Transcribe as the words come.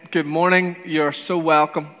Good morning. You're so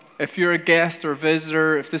welcome. If you're a guest or a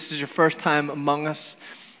visitor, if this is your first time among us,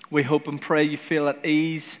 we hope and pray you feel at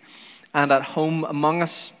ease and at home among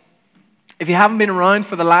us. If you haven't been around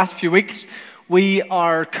for the last few weeks, we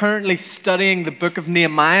are currently studying the book of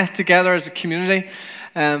Nehemiah together as a community.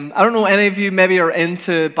 I don't know, any of you maybe are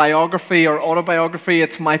into biography or autobiography.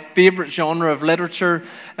 It's my favorite genre of literature.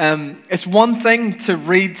 It's one thing to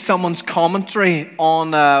read someone's commentary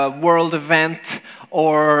on a world event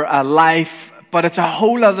or a life, but it's a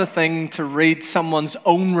whole other thing to read someone's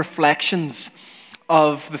own reflections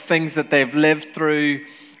of the things that they've lived through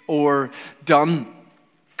or done.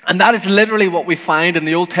 And that is literally what we find in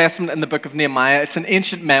the Old Testament in the book of Nehemiah. It's an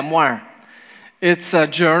ancient memoir. It's a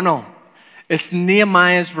journal. It's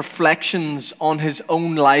Nehemiah's reflections on his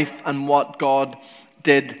own life and what God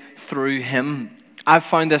did through him. I've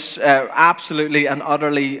found this absolutely and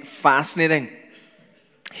utterly fascinating.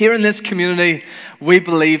 Here in this community, we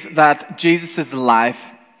believe that Jesus is alive.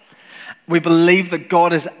 We believe that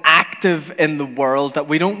God is active in the world, that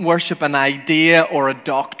we don't worship an idea or a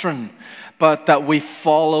doctrine, but that we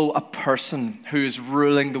follow a person who is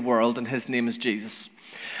ruling the world, and his name is Jesus.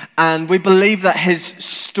 And we believe that his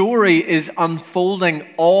story is unfolding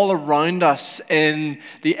all around us in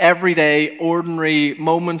the everyday, ordinary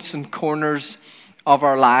moments and corners of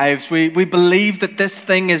our lives. We believe that this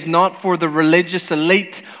thing is not for the religious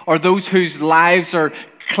elite or those whose lives are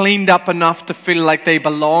cleaned up enough to feel like they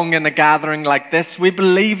belong in a gathering like this. We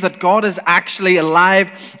believe that God is actually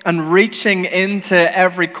alive and reaching into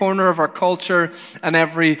every corner of our culture and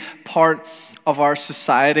every part of our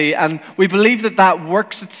society. And we believe that that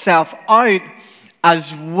works itself out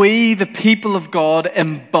as we, the people of God,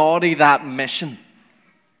 embody that mission.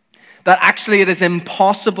 That actually it is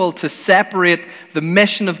impossible to separate the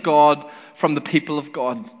mission of God from the people of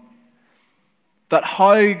God. That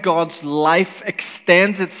how God's life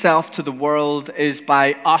extends itself to the world is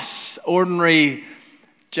by us, ordinary,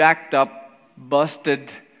 jacked up,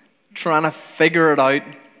 busted, trying to figure it out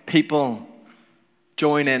people,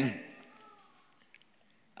 join in.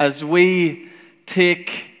 As we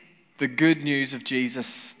take the good news of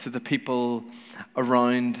Jesus to the people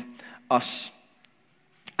around us.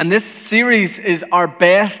 And this series is our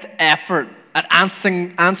best effort at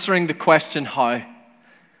answering the question, how?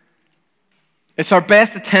 It's our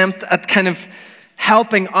best attempt at kind of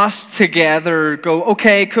helping us together go,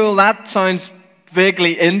 okay, cool, that sounds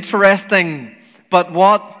vaguely interesting, but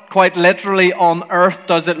what, quite literally, on earth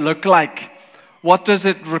does it look like? What does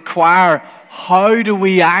it require? How do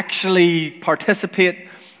we actually participate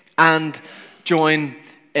and join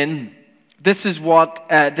in? This is what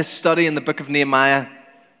this study in the book of Nehemiah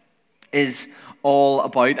is all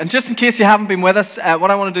about. And just in case you haven't been with us,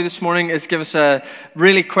 what I want to do this morning is give us a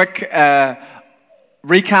really quick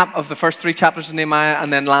recap of the first 3 chapters of Nehemiah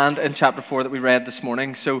and then land in chapter 4 that we read this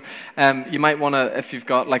morning. So you might want to, if you've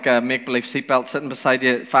got like a make-believe seatbelt sitting beside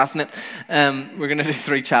you, fasten it. We're going to do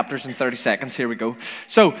 3 chapters in 30 seconds. Here we go.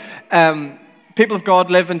 So people of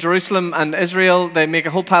God live in Jerusalem and Israel. They make a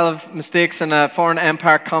whole pile of mistakes, and a foreign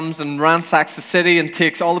empire comes and ransacks the city and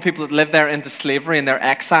takes all the people that live there into slavery, and they're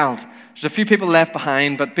exiled. There's a few people left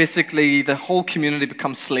behind, but basically the whole community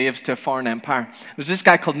becomes slaves to a foreign empire. There's this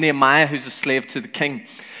guy called Nehemiah who's a slave to the king.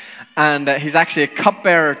 And he's actually a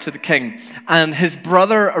cupbearer to the king. And his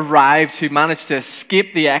brother arrives, who managed to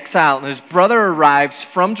escape the exile. And his brother arrives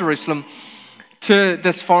from Jerusalem to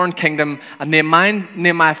this foreign kingdom. And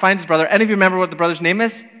Nehemiah finds his brother. Any of you remember what the brother's name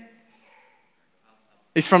is?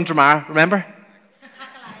 He's from Dramara, remember?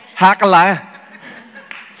 Hakaliah.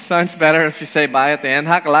 Sounds better if you say bye at the end.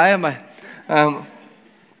 Hakaliah.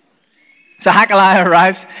 So Hakaliah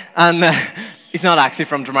arrives, and he's not actually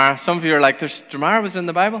from Dramara. Some of you are like, Dramara was in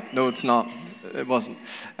the Bible? No, it's not. It wasn't.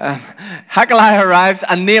 Hakaliah arrives,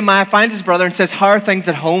 and Nehemiah finds his brother and says, how are things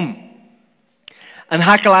at home? And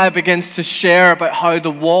Hakaliah begins to share about how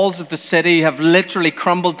the walls of the city have literally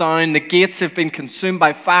crumbled down. The gates have been consumed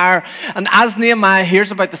by fire. And as Nehemiah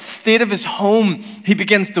hears about the state of his home, he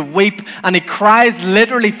begins to weep, and he cries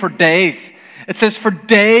literally for days. It says for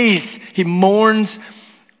days he mourns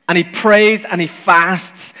and he prays and he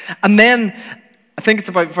fasts. And then I think it's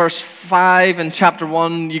about verse 5 in chapter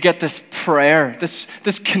 1, you get this prayer,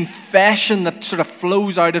 this confession that sort of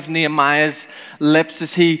flows out of Nehemiah's lips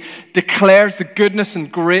as he declares the goodness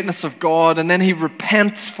and greatness of God, and then he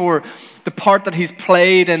repents for the part that he's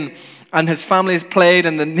played and his family has played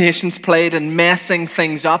and the nation's played in messing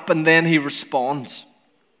things up, and then he responds.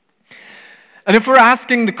 And if we're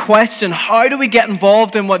asking the question, how do we get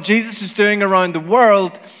involved in what Jesus is doing around the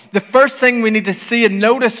world? The first thing we need to see and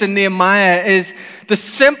notice in Nehemiah is The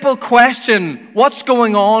simple question, what's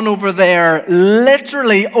going on over there,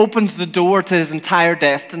 literally opens the door to his entire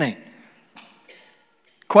destiny.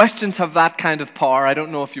 Questions have that kind of power. I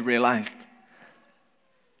don't know if you realized.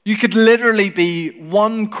 You could literally be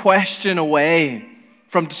one question away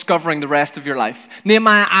from discovering the rest of your life.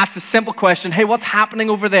 Nehemiah asks a simple question, hey, what's happening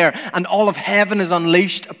over there? And all of heaven is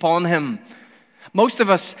unleashed upon him. Most of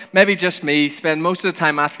us, maybe just me, spend most of the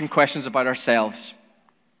time asking questions about ourselves.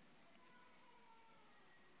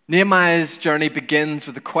 Nehemiah's journey begins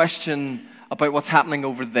with a question about what's happening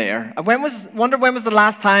over there. I wonder when was the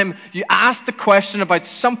last time you asked a question about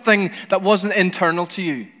something that wasn't internal to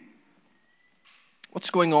you? What's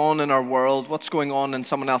going on in our world? What's going on in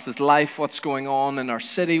someone else's life? What's going on in our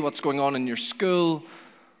city? What's going on in your school?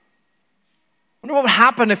 I wonder what would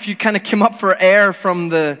happen if you kind of came up for air from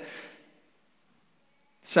the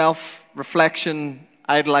self-reflection,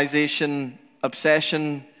 idolization,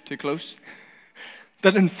 obsession, too close,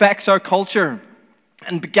 that infects our culture,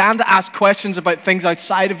 and began to ask questions about things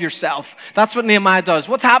outside of yourself. That's what Nehemiah does.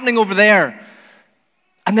 What's happening over there?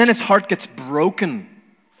 And then his heart gets broken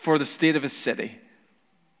for the state of his city.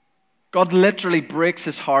 God literally breaks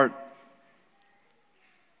his heart.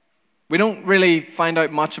 We don't really find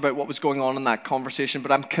out much about what was going on in that conversation,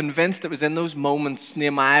 but I'm convinced it was in those moments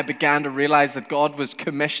Nehemiah began to realize that God was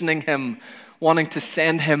commissioning him, wanting to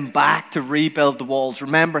send him back to rebuild the walls.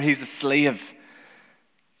 Remember, he's a slave.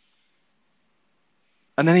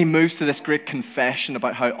 And then he moves to this great confession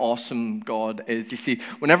about how awesome God is. You see,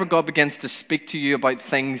 whenever God begins to speak to you about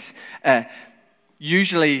things,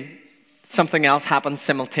 usually something else happens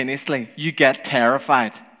simultaneously. You get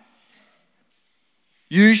terrified.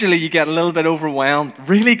 Usually you get a little bit overwhelmed.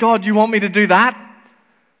 Really, God, you want me to do that?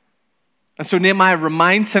 And so Nehemiah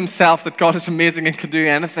reminds himself that God is amazing and can do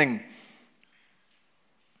anything.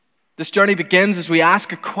 This journey begins as we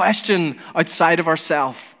ask a question outside of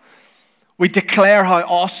ourselves. We declare how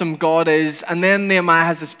awesome God is, and then Nehemiah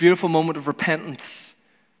has this beautiful moment of repentance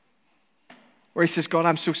where he says, God,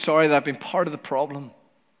 I'm so sorry that I've been part of the problem.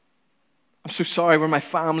 I'm so sorry where my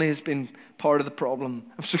family has been part of the problem.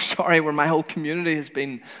 I'm so sorry where my whole community has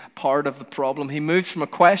been part of the problem. He moves from a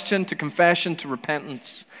question to confession to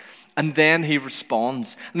repentance, and then he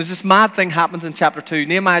responds. And there's this mad thing happens in chapter 2.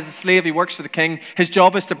 Nehemiah is a slave. He works for the king. His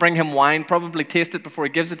job is to bring him wine, probably taste it before he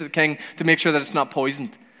gives it to the king to make sure that it's not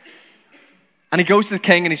poisoned. And he goes to the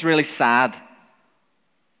king and he's really sad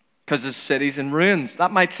because his city's in ruins. That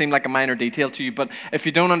might seem like a minor detail to you, but if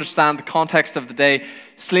you don't understand the context of the day,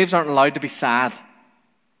 slaves aren't allowed to be sad.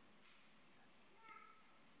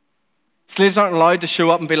 Slaves aren't allowed to show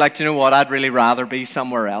up and be like, do you know what, I'd really rather be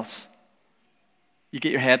somewhere else. You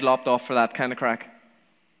get your head lopped off for that kind of crack.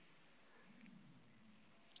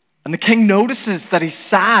 And the king notices that he's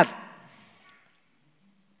sad.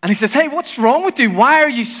 And he says, hey, what's wrong with you? Why are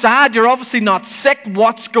you sad? You're obviously not sick.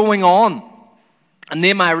 What's going on? And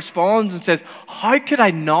Nehemiah responds and says, how could I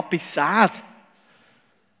not be sad?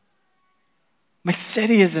 My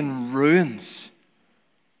city is in ruins.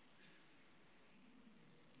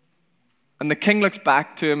 And the king looks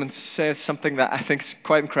back to him and says something that I think is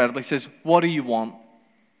quite incredible. He says, what do you want?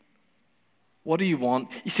 What do you want?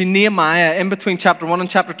 You see, Nehemiah, in between chapter 1 and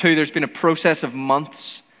chapter 2, there's been a process of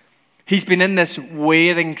months. He's been in this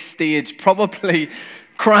waiting stage, probably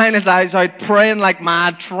crying his eyes out, praying like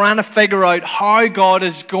mad, trying to figure out how God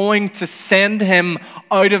is going to send him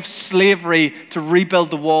out of slavery to rebuild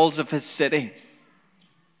the walls of his city.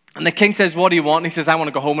 And the king says, what do you want? And he says, I want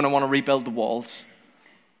to go home and I want to rebuild the walls.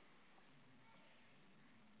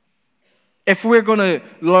 If we're going to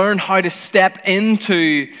learn how to step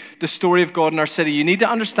into the story of God in our city, you need to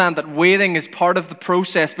understand that waiting is part of the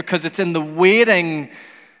process, because it's in the waiting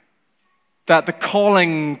that the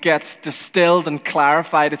calling gets distilled and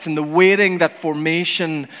clarified. It's in the waiting that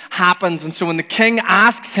formation happens. And so when the king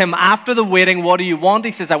asks him after the waiting, what do you want?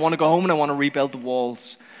 He says, I want to go home and I want to rebuild the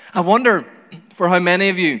walls. I wonder for how many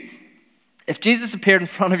of you, if Jesus appeared in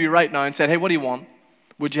front of you right now and said, hey, what do you want?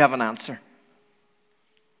 Would you have an answer?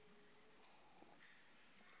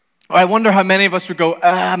 Or I wonder how many of us would go,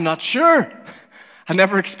 I'm not sure. I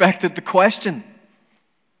never expected the question.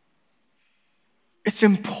 It's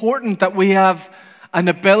important that we have an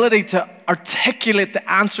ability to articulate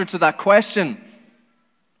the answer to that question.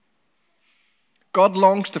 God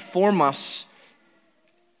longs to form us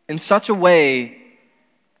in such a way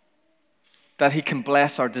that he can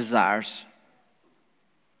bless our desires.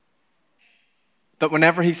 That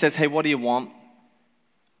whenever he says, hey, what do you want?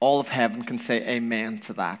 All of heaven can say amen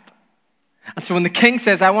to that. And so when the king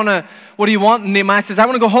says, what do you want? And Nehemiah says, I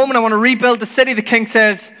want to go home and I want to rebuild the city. The king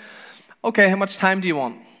says, okay, how much time do you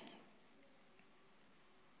want?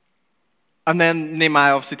 And then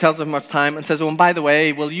Nehemiah obviously tells him how much time and says, oh, and by the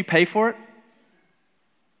way, will you pay for it?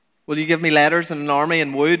 Will you give me letters and an army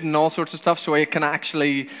and wood and all sorts of stuff so I can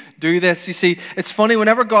actually do this? You see, it's funny,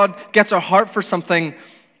 whenever God gets our heart for something,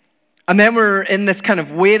 and then we're in this kind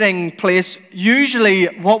of waiting place, usually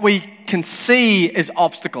what we can see is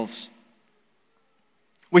obstacles.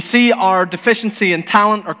 We see our deficiency in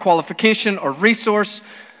talent or qualification or resource.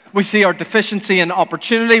 We see our deficiency in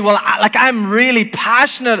opportunity. Well, I'm really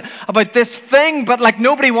passionate about this thing, but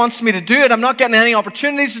nobody wants me to do it. I'm not getting any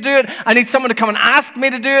opportunities to do it. I need someone to come and ask me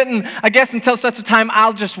to do it. And I guess until such a time,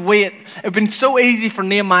 I'll just wait. It would been so easy for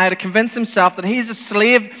Nehemiah to convince himself that he's a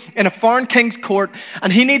slave in a foreign king's court,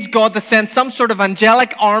 and he needs God to send some sort of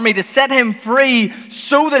angelic army to set him free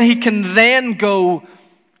so that he can then go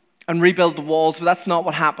and rebuild the walls. But that's not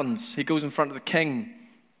what happens. He goes in front of the king.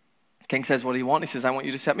 King says, what do you want? He says, I want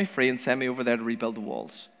you to set me free and send me over there to rebuild the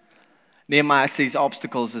walls. Nehemiah sees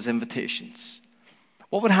obstacles as invitations.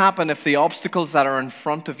 What would happen if the obstacles that are in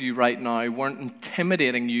front of you right now weren't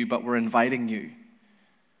intimidating you, but were inviting you?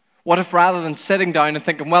 What if rather than sitting down and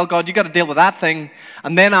thinking, well, God, you got to deal with that thing,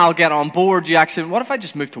 and then I'll get on board, you actually, what if I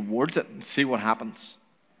just move towards it and see what happens?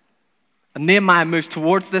 And Nehemiah moves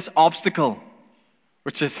towards this obstacle,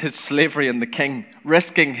 which is his slavery in the king,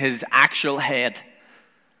 risking his actual head.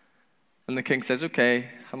 And the king says, okay,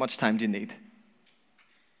 how much time do you need?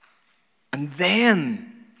 And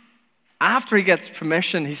then, after he gets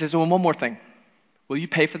permission, he says, oh, and one more thing. Will you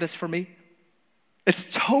pay for this for me? It's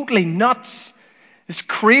totally nuts. It's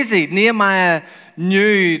crazy. Nehemiah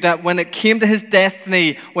knew that when it came to his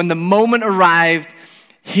destiny, when the moment arrived,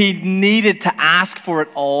 he needed to ask for it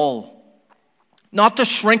all. Not to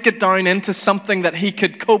shrink it down into something that he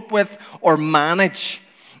could cope with or manage.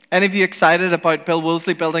 Any of you excited about Bill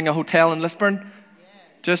Woolsey building a hotel in Lisburn? Yeah.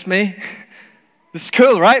 Just me? This is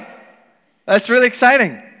cool, right? That's really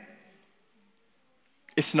exciting.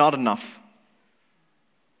 It's not enough.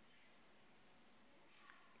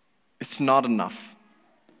 It's not enough.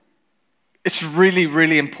 It's really,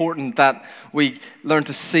 really important that we learn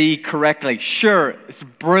to see correctly. Sure, it's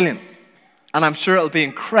brilliant. And I'm sure it'll be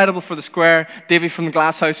incredible for the square. Davey from the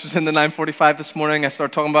Glass House was in the 9:45 this morning. I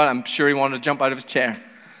started talking about it. I'm sure he wanted to jump out of his chair.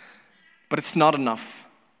 But it's not enough.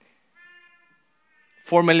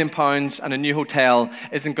 £4 million and a new hotel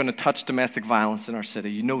isn't going to touch domestic violence in our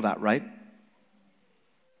city. You know that, right?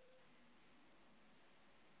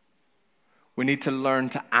 We need to learn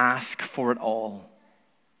to ask for it all.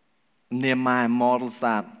 Nehemiah models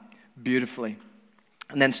that beautifully.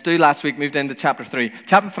 And then Stu last week moved into chapter 3.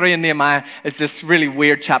 Chapter 3 in Nehemiah is this really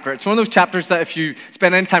weird chapter. It's one of those chapters that if you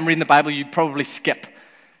spend any time reading the Bible, you'd probably skip.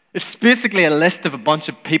 It's basically a list of a bunch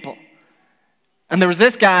of people. And there was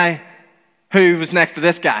this guy who was next to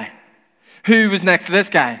this guy, who was next to this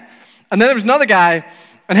guy. And then there was another guy,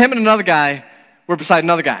 and him and another guy were beside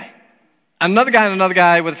another guy. And another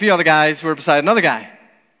guy with a few other guys were beside another guy.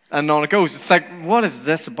 And on it goes. It's like, what is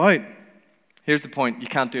this about? Here's the point. You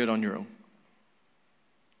can't do it on your own.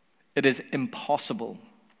 It is impossible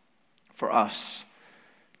for us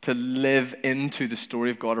to live into the story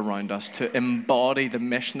of God around us, to embody the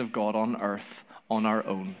mission of God on earth on our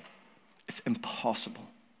own. It's impossible.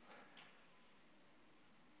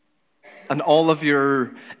 And all of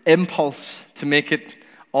your impulse to make it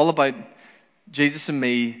all about Jesus and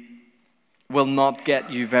me will not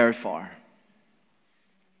get you very far.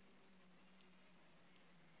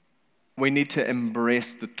 We need to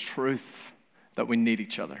embrace the truth that we need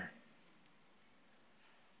each other.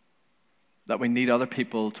 That we need other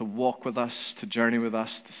people to walk with us, to journey with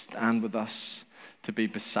us, to stand with us, to be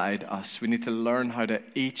beside us. We need to learn how to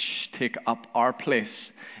each take up our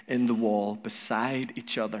place in the wall beside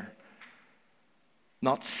each other.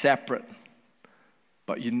 Not separate,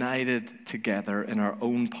 but united together in our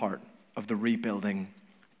own part of the rebuilding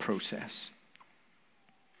process.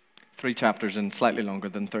 3 chapters and slightly longer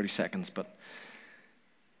than 30 seconds.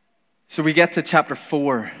 So we get to chapter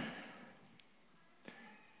 4.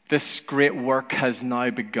 This great work has now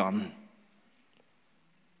begun.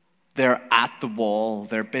 They're at the wall.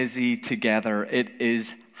 They're busy together. It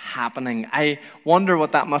is happening. I wonder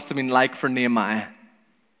what that must have been like for Nehemiah.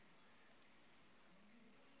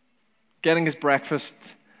 Getting his breakfast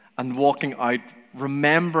and walking out,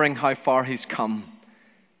 remembering how far he's come.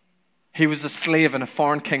 He was a slave in a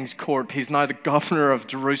foreign king's court. He's now the governor of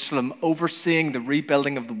Jerusalem, overseeing the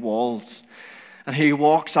rebuilding of the walls. And he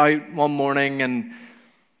walks out one morning and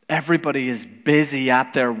everybody is busy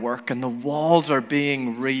at their work and the walls are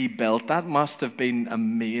being rebuilt. That must have been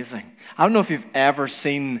amazing. I don't know if you've ever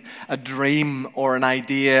seen a dream or an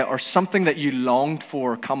idea or something that you longed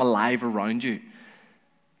for come alive around you.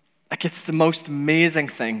 Like, it's the most amazing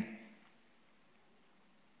thing.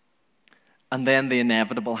 And then the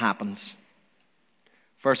inevitable happens.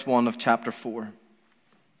 Verse 1 of chapter 4.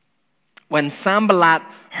 When Sanballat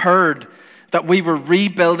heard that we were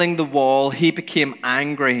rebuilding the wall, he became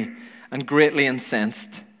angry and greatly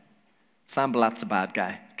incensed. Sanballat's a bad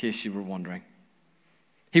guy, in case you were wondering.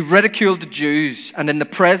 He ridiculed the Jews, and in the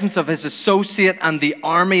presence of his associate and the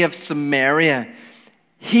army of Samaria,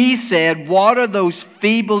 he said, "What are those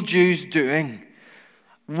feeble Jews doing?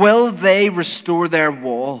 Will they restore their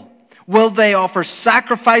wall? Will they offer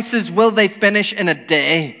sacrifices? Will they finish in a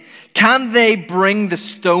day? Can they bring the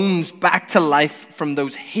stones back to life from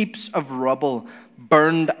those heaps of rubble,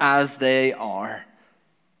 burned as they are?"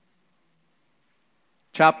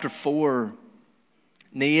 Chapter 4,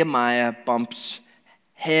 Nehemiah bumps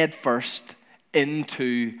headfirst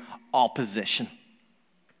into opposition.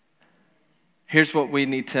 Here's what we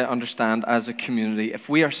need to understand as a community. If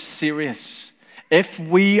we are serious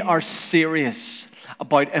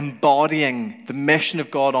about embodying the mission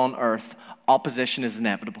of God on earth, opposition is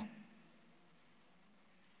inevitable.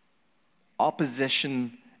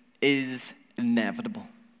 Opposition is inevitable.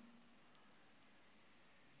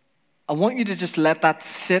 I want you to just let that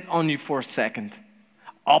sit on you for a second.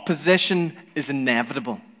 Opposition is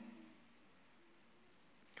inevitable.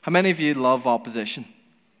 How many of you love opposition?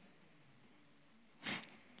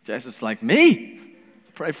 Jesus, like me.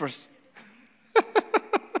 Pray for us.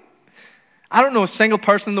 I don't know a single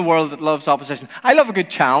person in the world that loves opposition. I love a good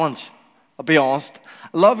challenge. I'll be honest.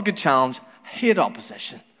 I love a good challenge. I hate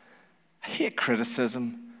opposition. I hate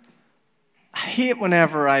criticism. I hate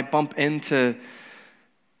whenever I bump into,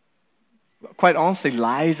 quite honestly,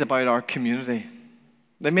 lies about our community.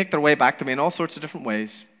 They make their way back to me in all sorts of different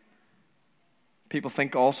ways. People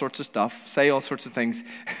think all sorts of stuff, say all sorts of things.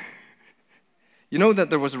 You know that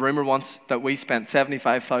there was a rumour once that we spent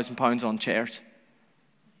 £75,000 on chairs?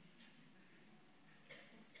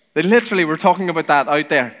 They literally were talking about that out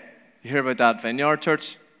there. You hear about that Vineyard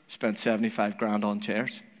Church? Spent 75 grand on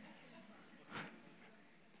chairs.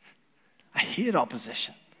 I hate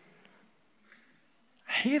opposition.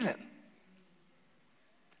 I hate it.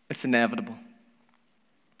 It's inevitable.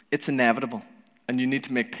 It's inevitable. And you need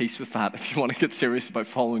to make peace with that if you want to get serious about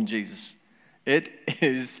following Jesus. It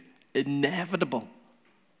is inevitable.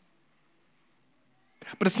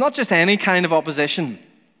 But it's not just any kind of opposition.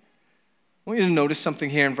 I want you to notice something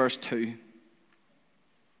here in verse 2.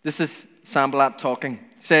 This is Sanballat talking.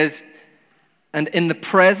 It says, "And in the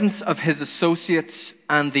presence of his associates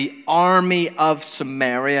and the army of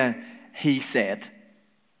Samaria, he said."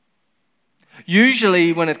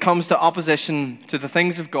 Usually when it comes to opposition to the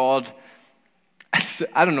things of God,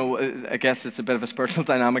 I don't know, I guess it's a bit of a spiritual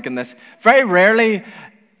dynamic in this. Very rarely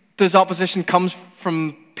does opposition come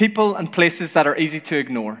from people and places that are easy to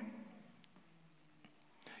ignore.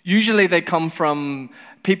 Usually they come from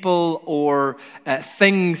people or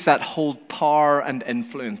things that hold power and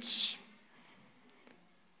influence.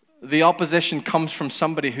 The opposition comes from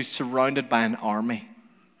somebody who's surrounded by an army.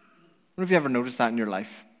 Have you ever noticed that in your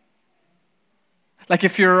life? Like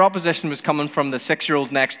if your opposition was coming from the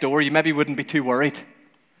 6-year-old next door, you maybe wouldn't be too worried.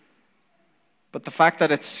 But the fact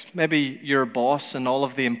that it's maybe your boss and all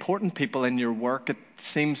of the important people in your work, it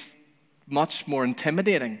seems much more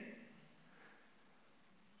intimidating.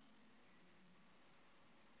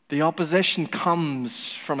 The opposition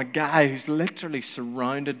comes from a guy who's literally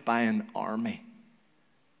surrounded by an army.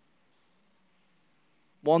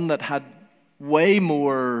 One that had way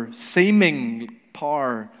more seeming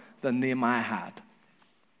power than Nehemiah had.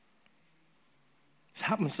 This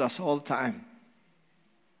happens to us all the time.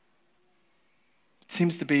 It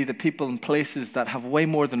seems to be the people and places that have way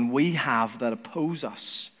more than we have that oppose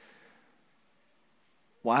us.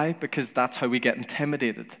 Why? Because that's how we get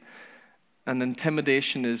intimidated. And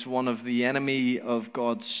intimidation is one of the enemy of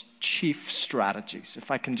God's chief strategies. If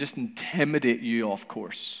I can just intimidate you off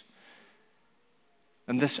course.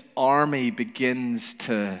 And this army begins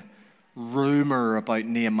to rumor about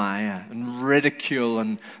Nehemiah and ridicule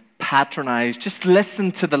and patronize. Just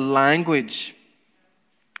listen to the language.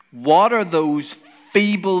 What are those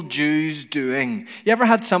feeble Jews doing? You ever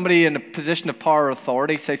had somebody in a position of power or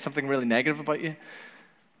authority say something really negative about you?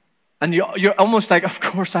 And you're almost like, of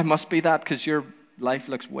course I must be that because your life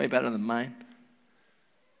looks way better than mine.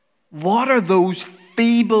 What are those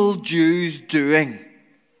feeble Jews doing?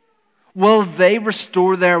 Will they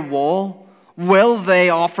restore their wall? Will they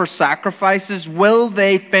offer sacrifices? Will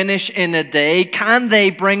they finish in a day? Can they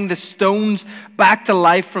bring the stones back to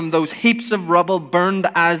life from those heaps of rubble burned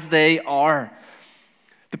as they are?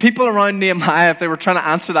 The people around Nehemiah, if they were trying to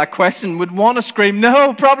answer that question, would want to scream,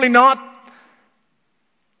 no, probably not.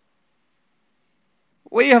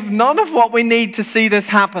 We have none of what we need to see this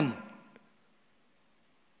happen.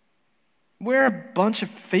 We're a bunch of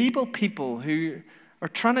feeble people who are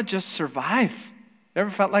trying to just survive. You ever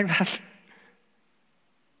felt like that?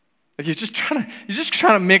 Like you're just trying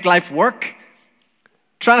to make life work.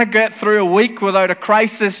 Trying to get through a week without a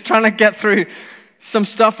crisis. Trying to get through some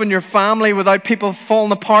stuff in your family without people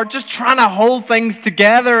falling apart. Just trying to hold things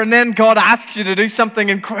together. And then God asks you to do something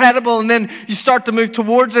incredible. And then you start to move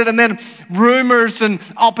towards it. And then rumors and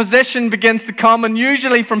opposition begins to come. And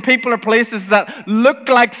usually from people or places that look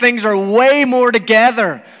like things are way more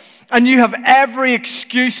together. And you have every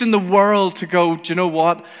excuse in the world to go, do you know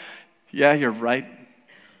what? Yeah, you're right.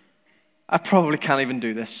 I probably can't even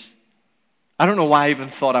do this. I don't know why I even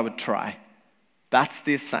thought I would try. That's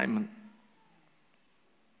the assignment.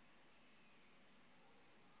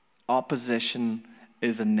 Opposition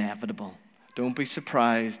is inevitable. Don't be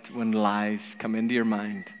surprised when lies come into your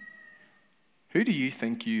mind. Who do you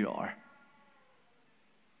think you are?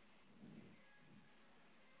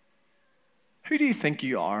 Who do you think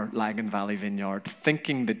you are, Lagan Valley Vineyard,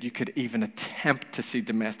 thinking that you could even attempt to see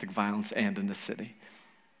domestic violence end in the city?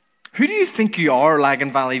 Who do you think you are,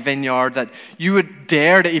 Lagan Valley Vineyard, that you would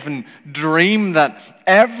dare to even dream that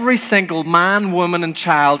every single man, woman, and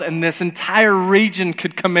child in this entire region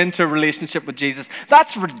could come into a relationship with Jesus?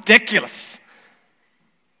 That's ridiculous.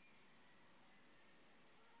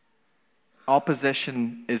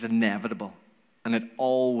 Opposition is inevitable, and it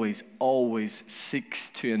always, always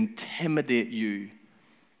seeks to intimidate you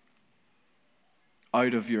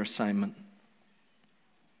out of your assignment.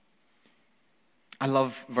 I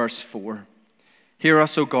love verse 4. Hear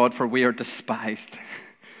us, O God, for we are despised.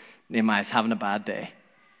 Nehemiah's having a bad day.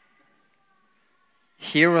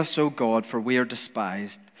 Hear us, O God, for we are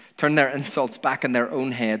despised. Turn their insults back on their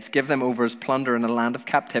own heads. Give them over as plunder in a land of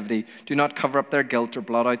captivity. Do not cover up their guilt or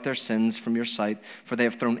blot out their sins from your sight, for they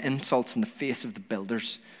have thrown insults in the face of the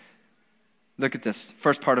builders. Look at this,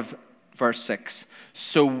 first part of verse 6.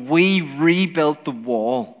 So we rebuilt the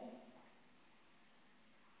wall.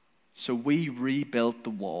 So we rebuilt the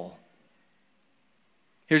wall.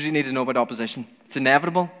 Here's what you need to know about opposition. It's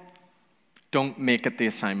inevitable. Don't make it the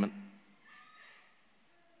assignment.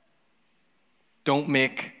 Don't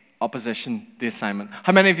make opposition the assignment.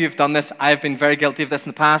 How many of you have done this? I have been very guilty of this in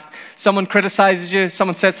the past. Someone criticizes you,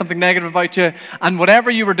 someone says something negative about you, and whatever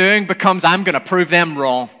you were doing becomes, I'm going to prove them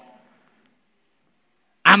wrong.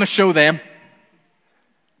 I'm going to show them.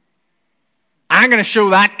 I'm going to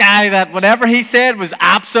show that guy that whatever he said was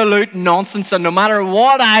absolute nonsense, and no matter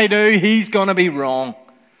what I do, he's going to be wrong.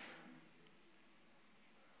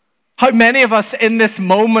 How many of us in this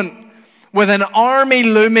moment, with an army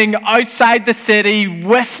looming outside the city,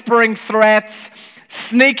 whispering threats,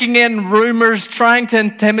 sneaking in rumors, trying to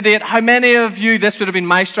intimidate, how many of you, this would have been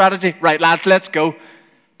my strategy? Right, lads, let's go.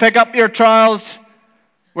 Pick up your trowels.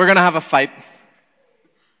 We're going to have a fight.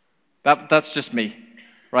 That's just me,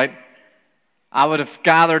 right? I would have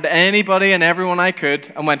gathered anybody and everyone I could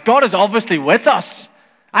and went, God is obviously with us.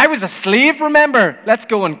 I was a slave, remember? Let's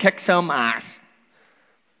go and kick some ass.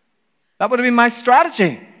 That would have been my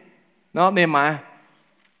strategy. Not Nehemiah.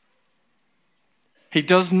 He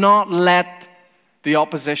does not let the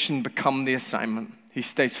opposition become the assignment. He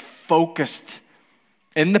stays focused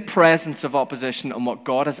in the presence of opposition on what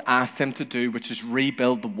God has asked him to do, which is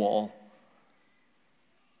rebuild the wall.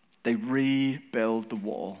 They rebuild the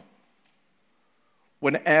wall.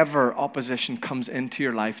 Whenever opposition comes into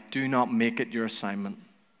your life, do not make it your assignment.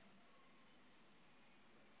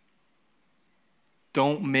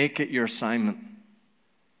 Don't make it your assignment.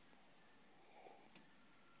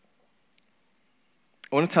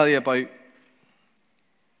 I want to tell you about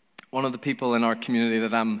one of the people in our community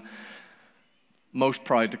that I'm most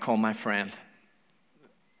proud to call my friend.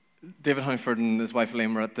 David Hunford and his wife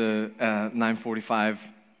Elaine were at the 9:45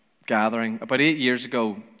 gathering. About 8 years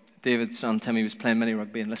ago, David's son Timmy was playing mini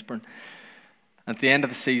rugby in Lisburn. At the end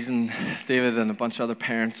of the season, David and a bunch of other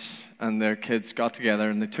parents and their kids got together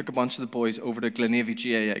and they took a bunch of the boys over to Glenavy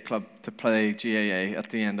GAA club to play GAA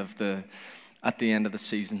at the end of the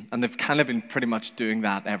season. And they've kind of been pretty much doing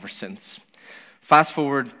that ever since. Fast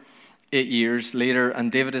forward 8 years later,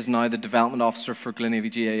 and David is now the development officer for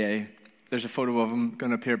Glenavy GAA. There's a photo of him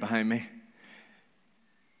going to appear behind me.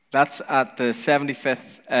 That's at the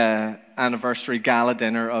 75th anniversary gala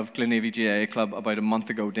dinner of Glenavy GAA Club about a month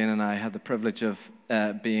ago. Dana and I had the privilege of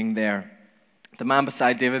being there. The man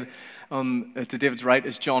beside David, to David's right,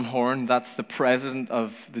 is John Horn. That's the president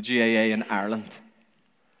of the GAA in Ireland.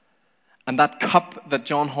 And that cup that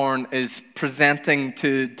John Horn is presenting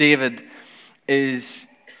to David is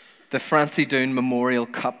the Francie Doon Memorial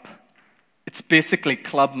Cup. It's basically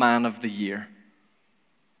Club Man of the Year.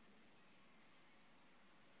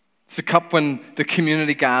 It's the cup when the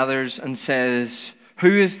community gathers and says, who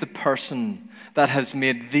is the person that has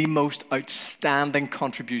made the most outstanding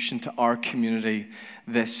contribution to our community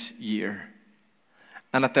this year?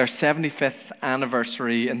 And at their 75th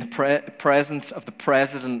anniversary, in the presence of the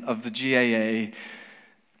president of the GAA,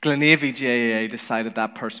 Glenavy GAA decided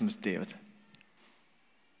that person was David.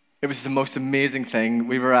 It was the most amazing thing.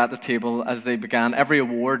 We were at the table as they began. Every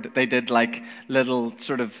award, they did like little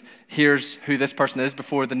sort of, here's who this person is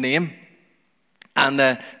before the name.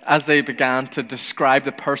 And as they began to describe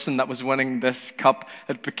the person that was winning this cup,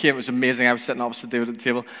 it was amazing. I was sitting opposite David at the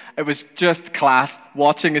table. It was just class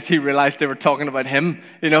watching as he realized they were talking about him.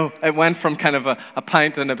 You know, it went from kind of a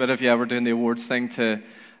pint and a bit of, yeah, we're doing the awards thing to,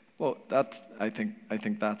 well, I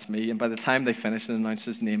think that's me. And by the time they finished and announced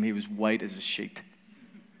his name, he was white as a sheet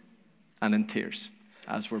and in tears,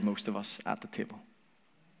 as were most of us at the table.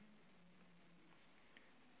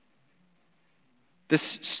 This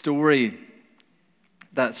story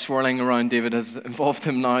that's swirling around David has involved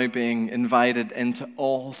him now being invited into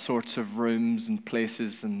all sorts of rooms and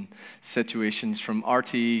places and situations, from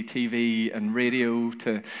RTE, TV and radio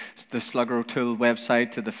to the Slugger O'Toole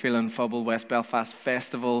website to the Phelan Fubble West Belfast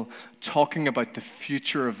Festival, talking about the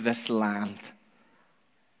future of this land.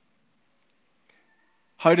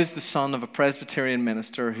 How does the son of a Presbyterian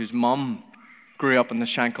minister whose mum grew up in the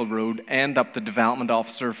Shankill Road end up the development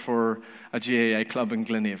officer for a GAA club in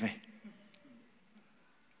Glenavy?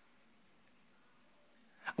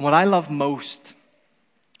 And what I love most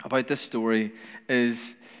about this story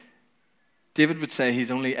is David would say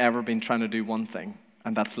he's only ever been trying to do one thing,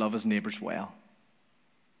 and that's love his neighbours well.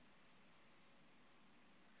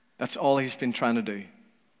 That's all he's been trying to do.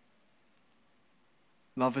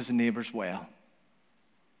 Love his neighbours well.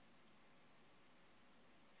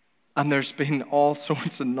 And there's been all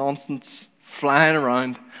sorts of nonsense flying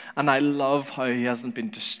around, and I love how he hasn't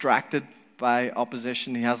been distracted by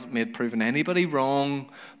opposition. He hasn't made proving anybody wrong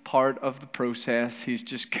part of the process. He's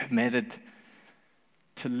just committed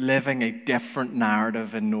to living a different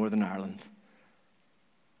narrative in Northern Ireland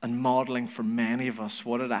and modelling for many of us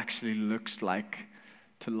what it actually looks like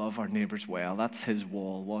to love our neighbours well. That's his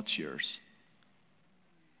wall. What's yours?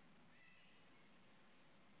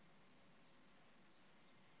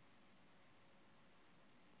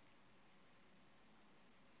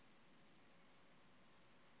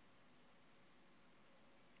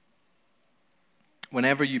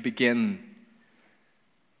 Whenever you begin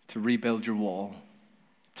to rebuild your wall,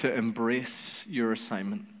 to embrace your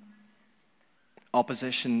assignment,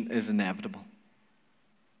 opposition is inevitable.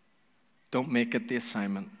 Don't make it the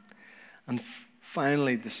assignment. And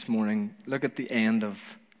finally this morning, look at the end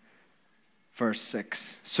of verse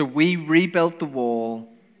 6. So we rebuilt the wall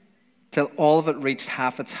till all of it reached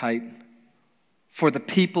half its height, for the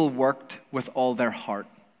people worked with all their heart.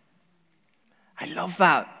 I love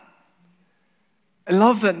that. I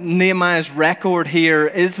love that Nehemiah's record here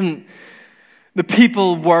isn't the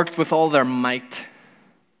people worked with all their might,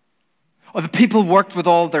 or the people worked with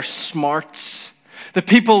all their smarts. The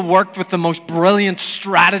people worked with the most brilliant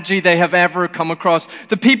strategy they have ever come across.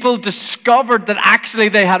 The people discovered that actually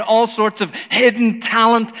they had all sorts of hidden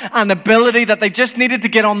talent and ability that they just needed to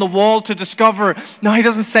get on the wall to discover. No, he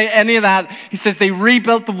doesn't say any of that. He says they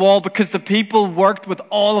rebuilt the wall because the people worked with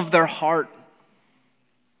all of their heart.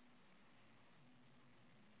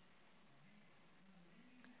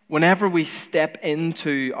 Whenever we step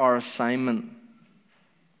into our assignment,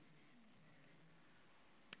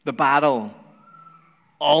 the battle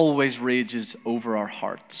always rages over our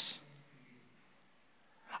hearts.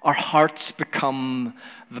 Our hearts become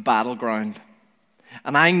the battleground.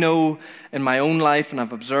 And I know in my own life, and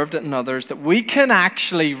I've observed it in others, that we can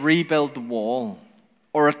actually rebuild the wall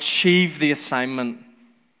or achieve the assignment,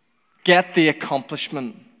 get the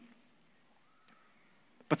accomplishment,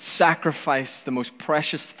 but sacrifice the most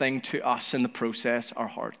precious thing to us in the process, our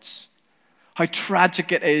hearts. How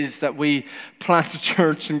tragic it is that we plant a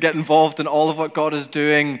church and get involved in all of what God is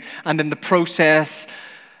doing, and in the process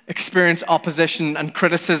experience opposition and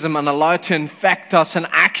criticism and allow it to infect us and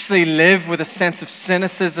actually live with a sense of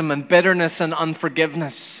cynicism and bitterness and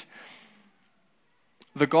unforgiveness.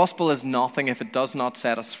 The gospel is nothing if it does not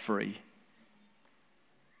set us free.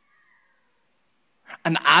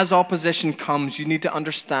 And as opposition comes, you need to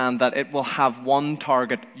understand that it will have one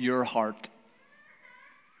target: your heart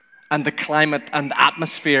and the climate and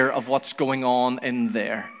atmosphere of what's going on in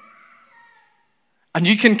there. And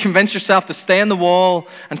you can convince yourself to stay on the wall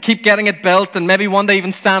and keep getting it built, and maybe one day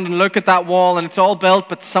even stand and look at that wall and it's all built,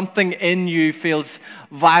 but something in you feels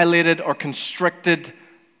violated or constricted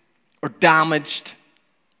or damaged.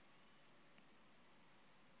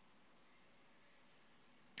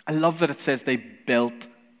 I love that it says they built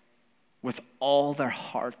with all their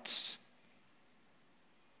hearts.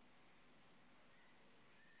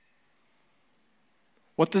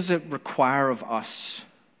 What does it require of us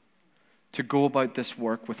to go about this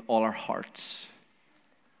work with all our hearts?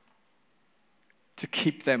 To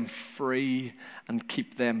keep them free and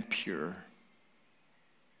keep them pure.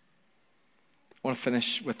 I want to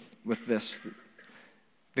finish with this.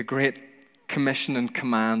 The great commission and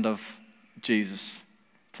command of Jesus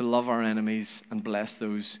to love our enemies and bless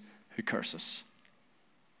those who curse us.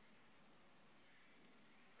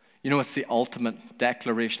 You know, it's the ultimate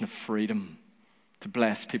declaration of freedom to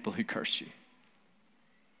bless people who curse you.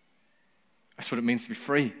 That's what it means to be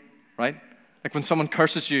free, right? Like when someone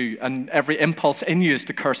curses you and every impulse in you is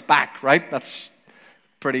to curse back, right? That's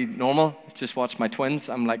pretty normal. Just watch my twins.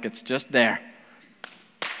 I'm like, it's just there.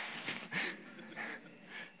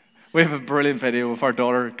 We have a brilliant video of our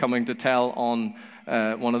daughter coming to tell on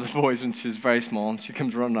one of the boys when she was very small, and she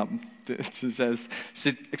comes running up and she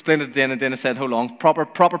explained it to Dana, and Dana said, hold on, proper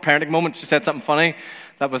parenting moment. She said something funny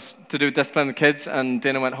that was to do with disciplining the kids, and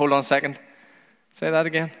Dana went, hold on a second, say that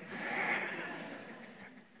again.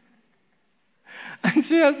 And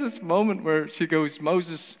she has this moment where she goes,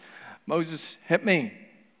 Moses hit me,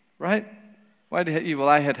 right? Why did he hit you? Well,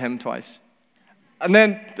 I hit him twice. And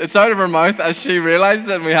then it's out of her mouth as she realizes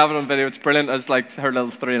it, and we have it on video. It's brilliant as like her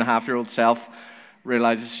little 3.5-year-old self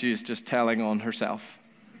realizes she is just telling on herself.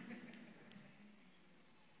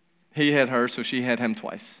 He hit her, so she hit him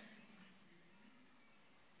twice.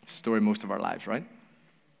 It's the story of most of our lives, right?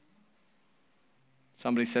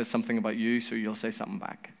 Somebody says something about you, so you'll say something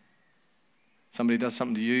back. Somebody does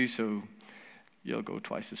something to you, so you'll go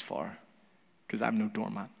twice as far, because I'm no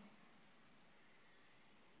doormat.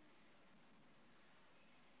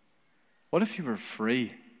 What if you were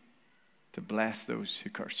free to bless those who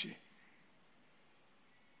curse you?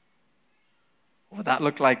 What would that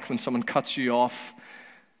look like when someone cuts you off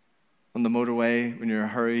on the motorway when you're in a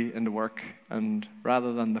hurry into work, and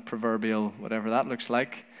rather than the proverbial whatever that looks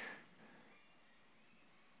like,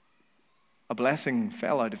 a blessing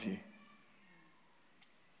fell out of you?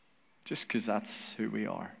 Just because that's who we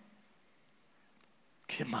are.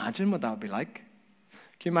 Can you imagine what that would be like?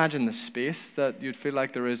 Can you imagine the space that you'd feel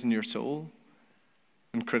like there is in your soul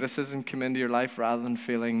when criticism came into your life? Rather than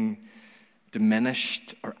feeling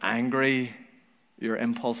diminished or angry, your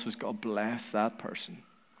impulse was, God bless that person.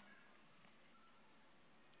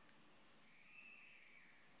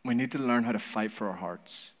 We need to learn how to fight for our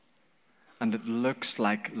hearts. And it looks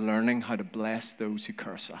like learning how to bless those who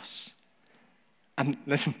curse us. And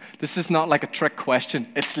listen, this is not like a trick question.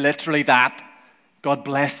 It's literally that. God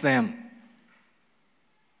bless them.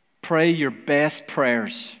 Pray your best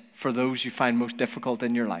prayers for those you find most difficult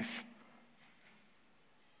in your life.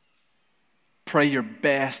 Pray your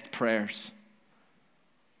best prayers.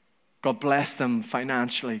 God bless them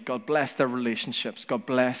financially. God bless their relationships. God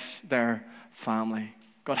bless their family.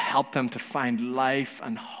 God help them to find life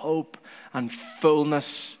and hope and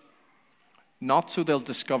fullness. Not so they'll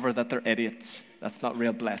discover that they're idiots. That's not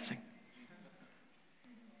real blessing.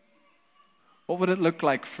 What would it look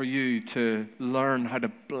like for you to learn how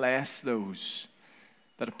to bless those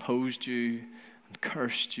that opposed you and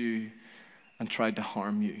cursed you and tried to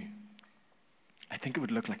harm you? I think it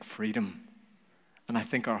would look like freedom. And I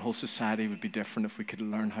think our whole society would be different if we could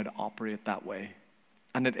learn how to operate that way.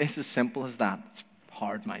 And it is as simple as that. It's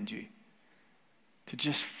hard, mind you. To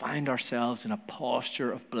just find ourselves in a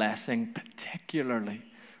posture of blessing, particularly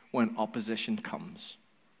when opposition comes.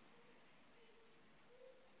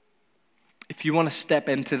 If you want to step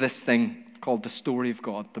into this thing called the story of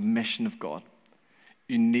God, the mission of God,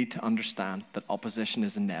 you need to understand that opposition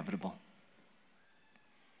is inevitable.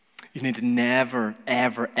 You need to never,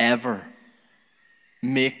 ever, ever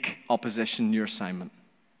make opposition your assignment.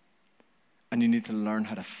 And you need to learn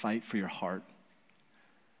how to fight for your heart.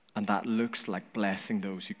 And that looks like blessing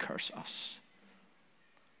those who curse us.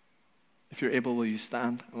 If you're able, will you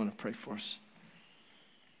stand? I want to pray for us.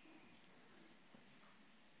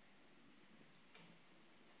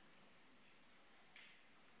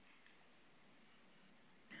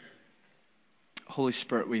 Holy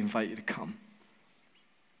Spirit, we invite you to come.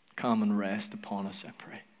 Come and rest upon us, I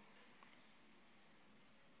pray.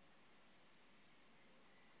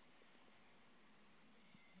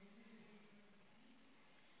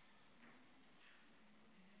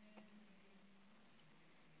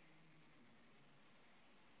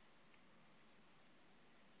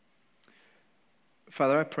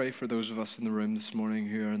 Father, I pray for those of us in the room this morning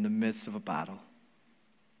who are in the midst of a battle.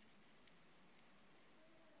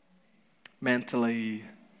 Mentally,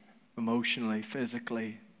 emotionally,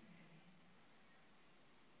 physically.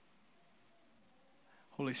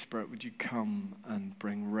 Holy Spirit, would you come and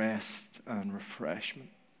bring rest and refreshment?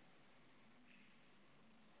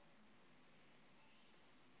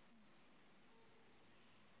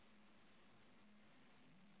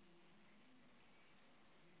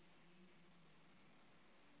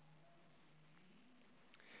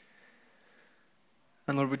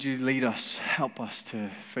 And Lord, would you lead us, help us to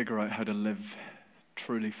figure out how to live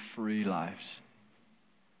truly free lives.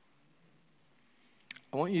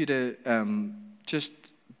 I want you to just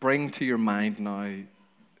bring to your mind now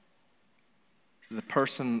the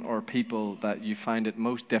person or people that you find it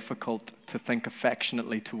most difficult to think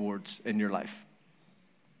affectionately towards in your life.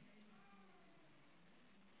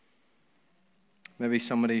 Maybe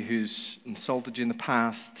somebody who's insulted you in the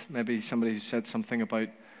past, maybe somebody who said something about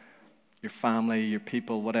your family, your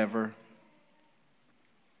people, whatever.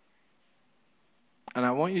 And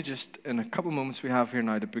I want you just, in a couple of moments we have here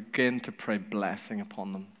now, to begin to pray blessing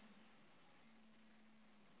upon them.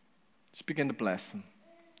 Just begin to bless them.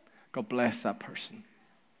 God bless that person.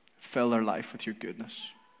 Fill their life with your goodness.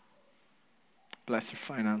 Bless their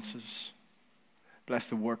finances. Bless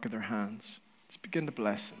the work of their hands. Just begin to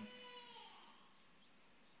bless them.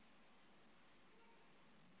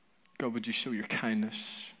 God, would you show your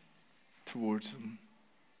kindness towards them?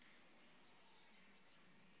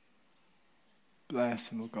 Bless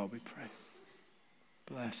them, oh God, we pray.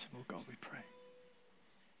 Bless them, oh God, we pray.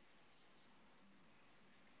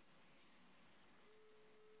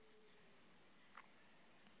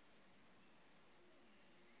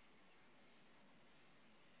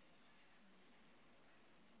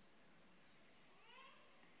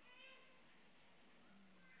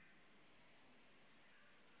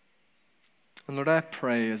 And Lord, I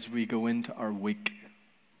pray as we go into our week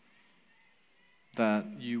that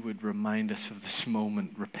you would remind us of this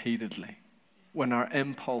moment repeatedly when our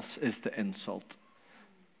impulse is to insult,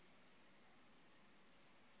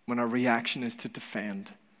 when our reaction is to defend.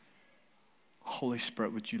 Holy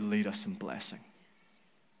Spirit, would you lead us in blessing?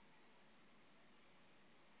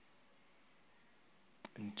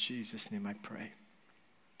 In Jesus' name I pray.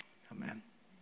 Amen.